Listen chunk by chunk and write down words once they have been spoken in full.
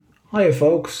Hi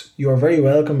folks, you are very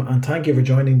welcome and thank you for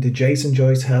joining the Jason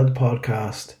Joyce Health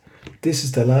Podcast. This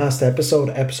is the last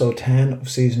episode 10 of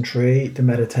Season 3, the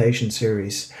meditation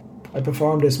series. I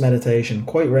perform this meditation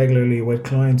quite regularly with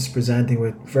clients presenting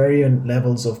with varying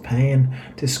levels of pain,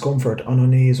 discomfort and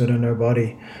unease within their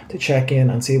body to check in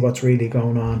and see what's really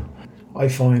going on. I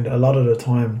find a lot of the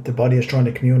time the body is trying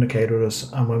to communicate with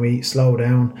us, and when we slow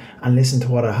down and listen to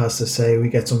what it has to say, we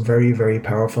get some very, very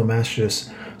powerful messages.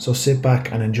 So sit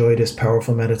back and enjoy this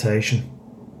powerful meditation.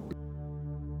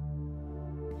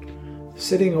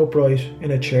 Sitting upright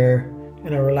in a chair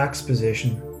in a relaxed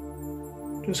position.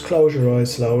 Just close your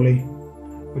eyes slowly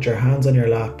with your hands on your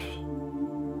lap,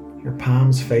 your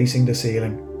palms facing the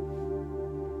ceiling.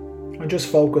 And just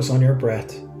focus on your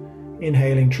breath,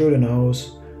 inhaling through the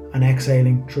nose and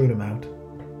exhaling through the mouth.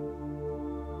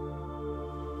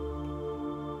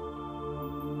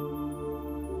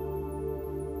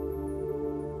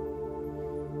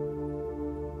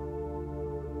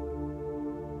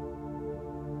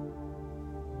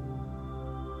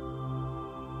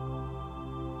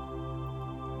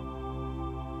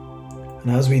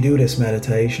 And as we do this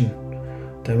meditation,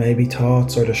 there may be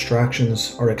thoughts or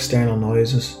distractions or external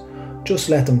noises. Just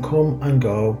let them come and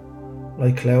go,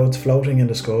 like clouds floating in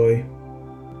the sky,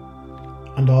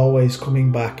 and always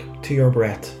coming back to your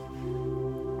breath.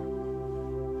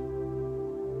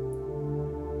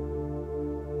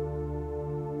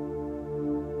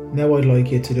 Now I'd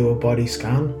like you to do a body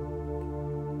scan.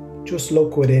 Just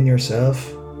look within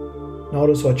yourself.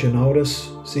 Notice what you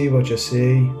notice, see what you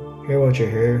see, hear what you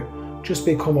hear. Just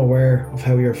become aware of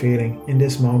how you're feeling in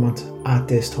this moment at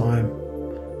this time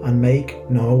and make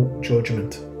no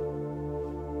judgment.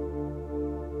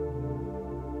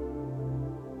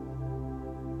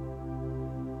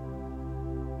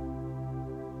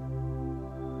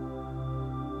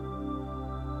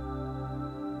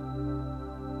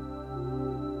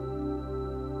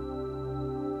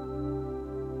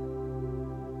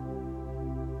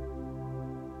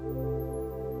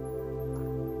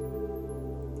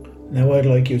 Now I'd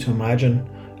like you to imagine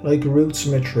like roots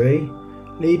from a tree,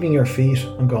 leaving your feet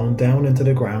and going down into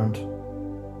the ground.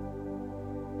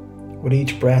 With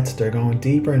each breath they're going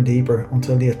deeper and deeper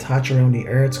until they attach around the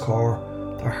earth's core,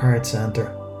 the heart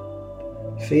center.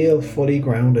 Feel fully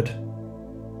grounded.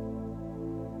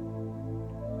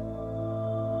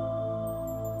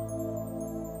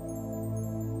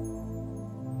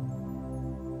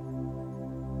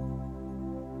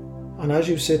 And as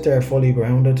you sit there fully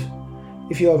grounded,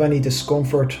 if you have any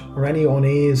discomfort or any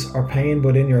unease or pain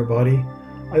within your body,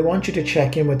 I want you to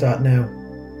check in with that now.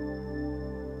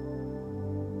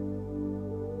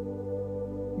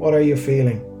 What are you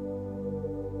feeling?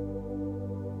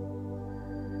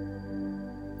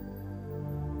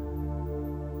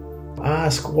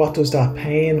 Ask, what does that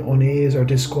pain, unease or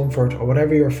discomfort or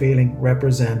whatever you're feeling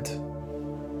represent?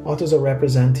 What does it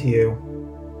represent to you?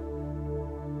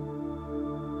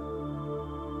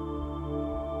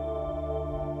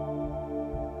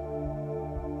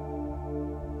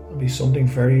 Be something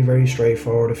very, very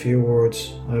straightforward, a few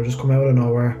words, and it'll just come out of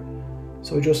nowhere.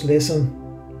 So just listen,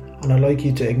 and I'd like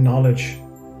you to acknowledge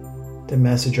the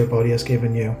message your body has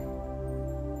given you.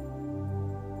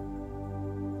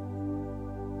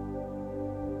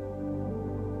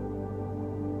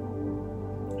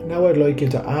 Now I'd like you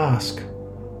to ask,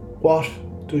 what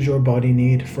does your body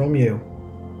need from you?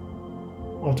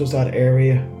 What does that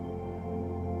area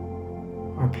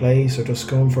or place or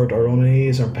discomfort or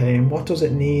unease or pain, what does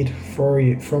it need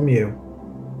from you?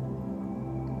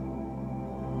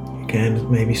 Again,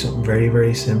 it may be something very,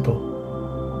 very simple.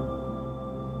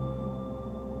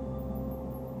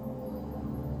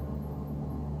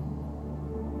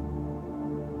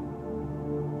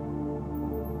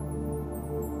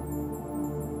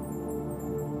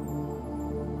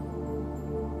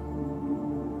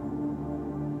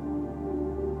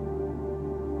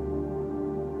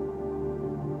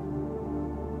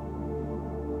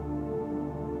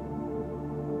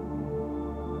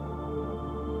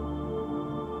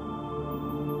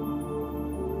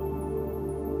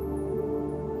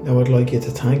 Now I'd like you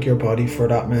to thank your body for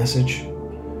that message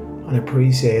and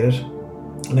appreciate it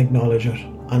and acknowledge it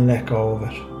and let go of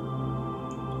it.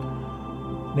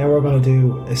 Now we're going to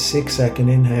do a 6-second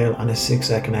inhale and a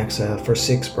 6-second exhale for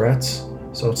 6 breaths.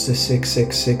 So it's the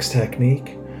 6-6-6 technique.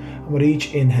 And with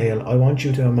each inhale, I want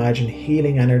you to imagine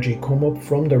healing energy come up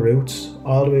from the roots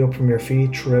all the way up from your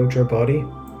feet throughout your body.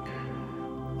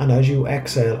 And as you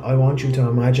exhale, I want you to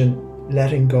imagine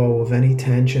letting go of any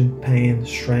tension, pain,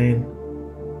 strain,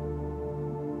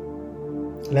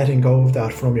 letting go of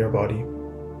that from your body.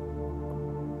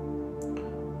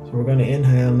 So we're going to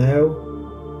inhale now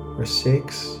for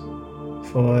 6,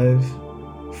 5,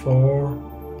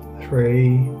 4,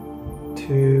 3,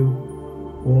 2,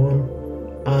 1,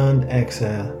 and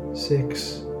exhale.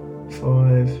 6,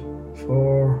 5,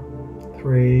 4,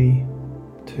 3,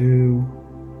 2,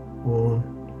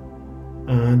 1,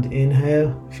 and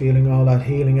inhale, feeling all that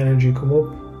healing energy come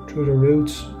up through the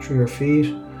roots, through your feet,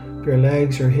 your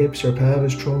legs, your hips, your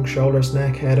pelvis, trunk, shoulders,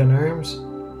 neck, head and arms,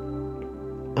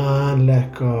 and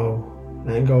let go.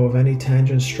 Letting go of any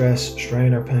tension, stress,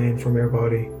 strain or pain from your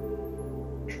body.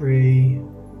 3,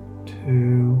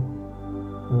 2,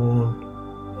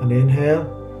 1, and inhale.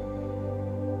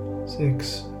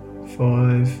 6,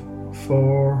 5,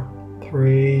 4,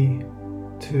 3,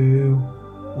 2,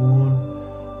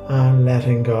 1, and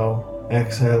letting go.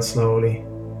 Exhale slowly.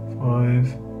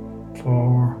 5,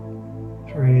 4,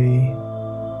 3,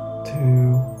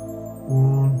 2,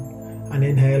 1, and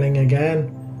inhaling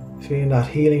again, feeling that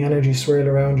healing energy swirl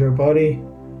around your body.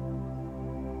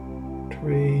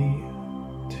 3,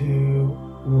 2,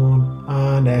 1,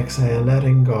 and exhale,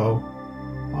 letting go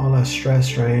all that stress,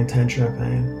 strain, tension or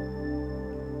pain.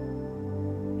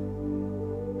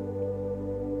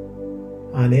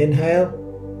 And inhale.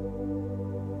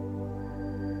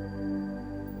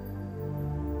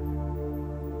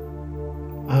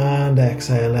 And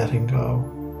exhale, letting go.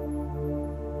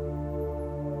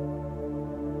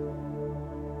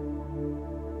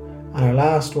 And our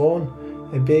last one,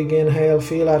 a big inhale,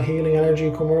 feel that healing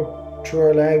energy come up through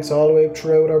our legs, all the way up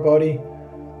throughout our body.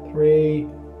 3,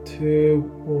 2,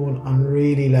 1, and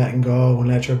really letting go and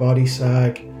let your body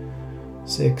sag.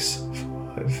 6,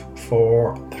 5,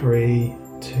 4, 3,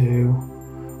 2,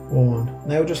 1.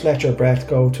 Now just let your breath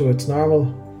go to its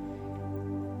normal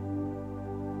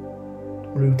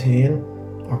routine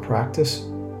or practice.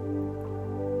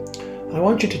 I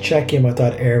want you to check in with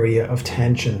that area of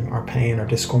tension or pain or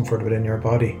discomfort within your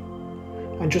body,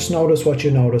 and just notice what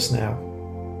you notice now.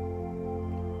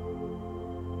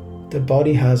 The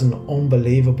body has an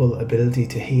unbelievable ability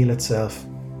to heal itself,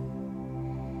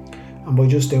 and by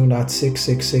just doing that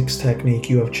 666 technique,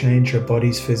 you have changed your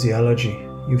body's physiology.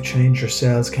 You've changed your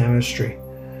cell's chemistry.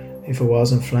 If it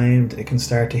was inflamed, it can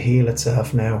start to heal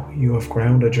itself now. You have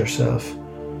grounded yourself,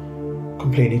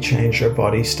 completely changed your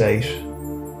body state.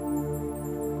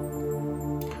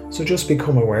 So just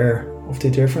become aware of the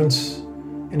difference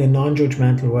in a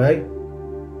non-judgmental way.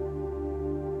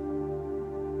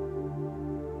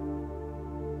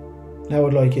 Now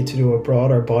I'd like you to do a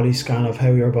broader body scan of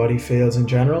how your body feels in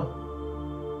general.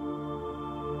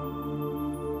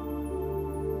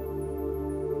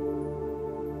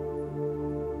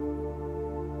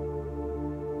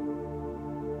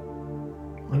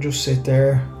 And just sit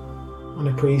there and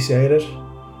appreciate it.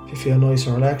 If you feel nice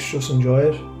and relaxed, just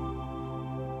enjoy it.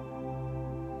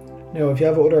 Now, if you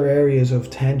have other areas of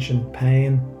tension,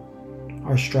 pain,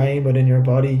 or strain within your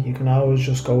body, you can always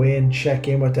just go in, check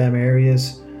in with them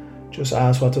areas. Just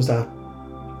ask, what does that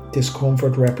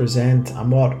discomfort represent and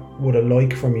what would it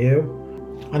like from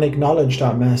you? And acknowledge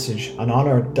that message and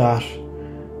honor that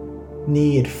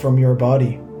need from your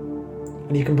body.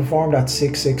 And you can perform that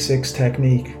 666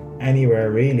 technique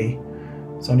anywhere really.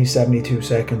 It's only 72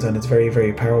 seconds and it's very,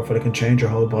 very powerful. It can change your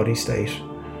whole body state.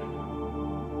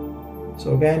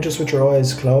 So again, just with your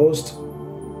eyes closed,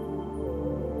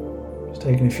 just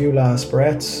taking a few last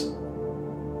breaths.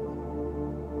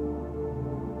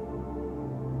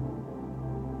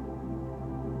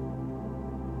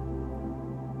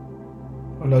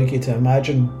 I'd like you to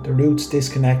imagine the roots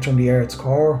disconnect from the earth's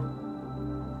core,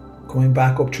 going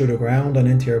back up through the ground and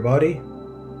into your body.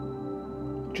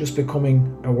 Just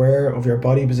becoming aware of your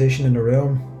body position in the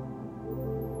room.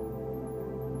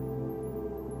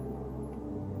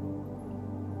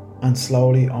 And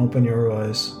slowly open your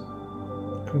eyes.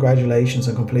 Congratulations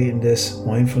on completing this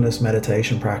mindfulness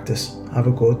meditation practice. Have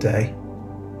a good day.